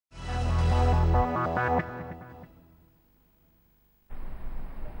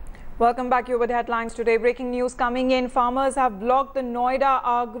Welcome back. You with headlines today. Breaking news coming in. Farmers have blocked the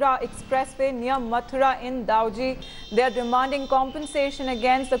Noida-Agra Expressway near Matura in Dauji. They are demanding compensation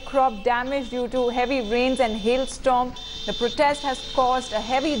against the crop damage due to heavy rains and hailstorm. The protest has caused a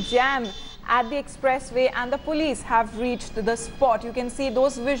heavy jam at the expressway and the police have reached the spot. You can see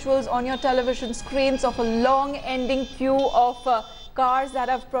those visuals on your television screens of a long ending queue of cars that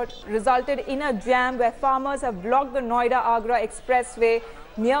have resulted in a jam where farmers have blocked the Noida-Agra Expressway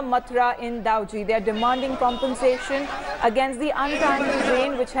near Matura in Dauji. They are demanding compensation against the untimely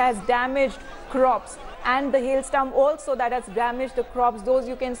rain which has damaged crops and the hailstorm also that has damaged the crops. Those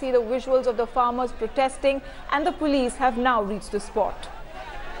you can see the visuals of the farmers protesting, and the police have now reached the spot.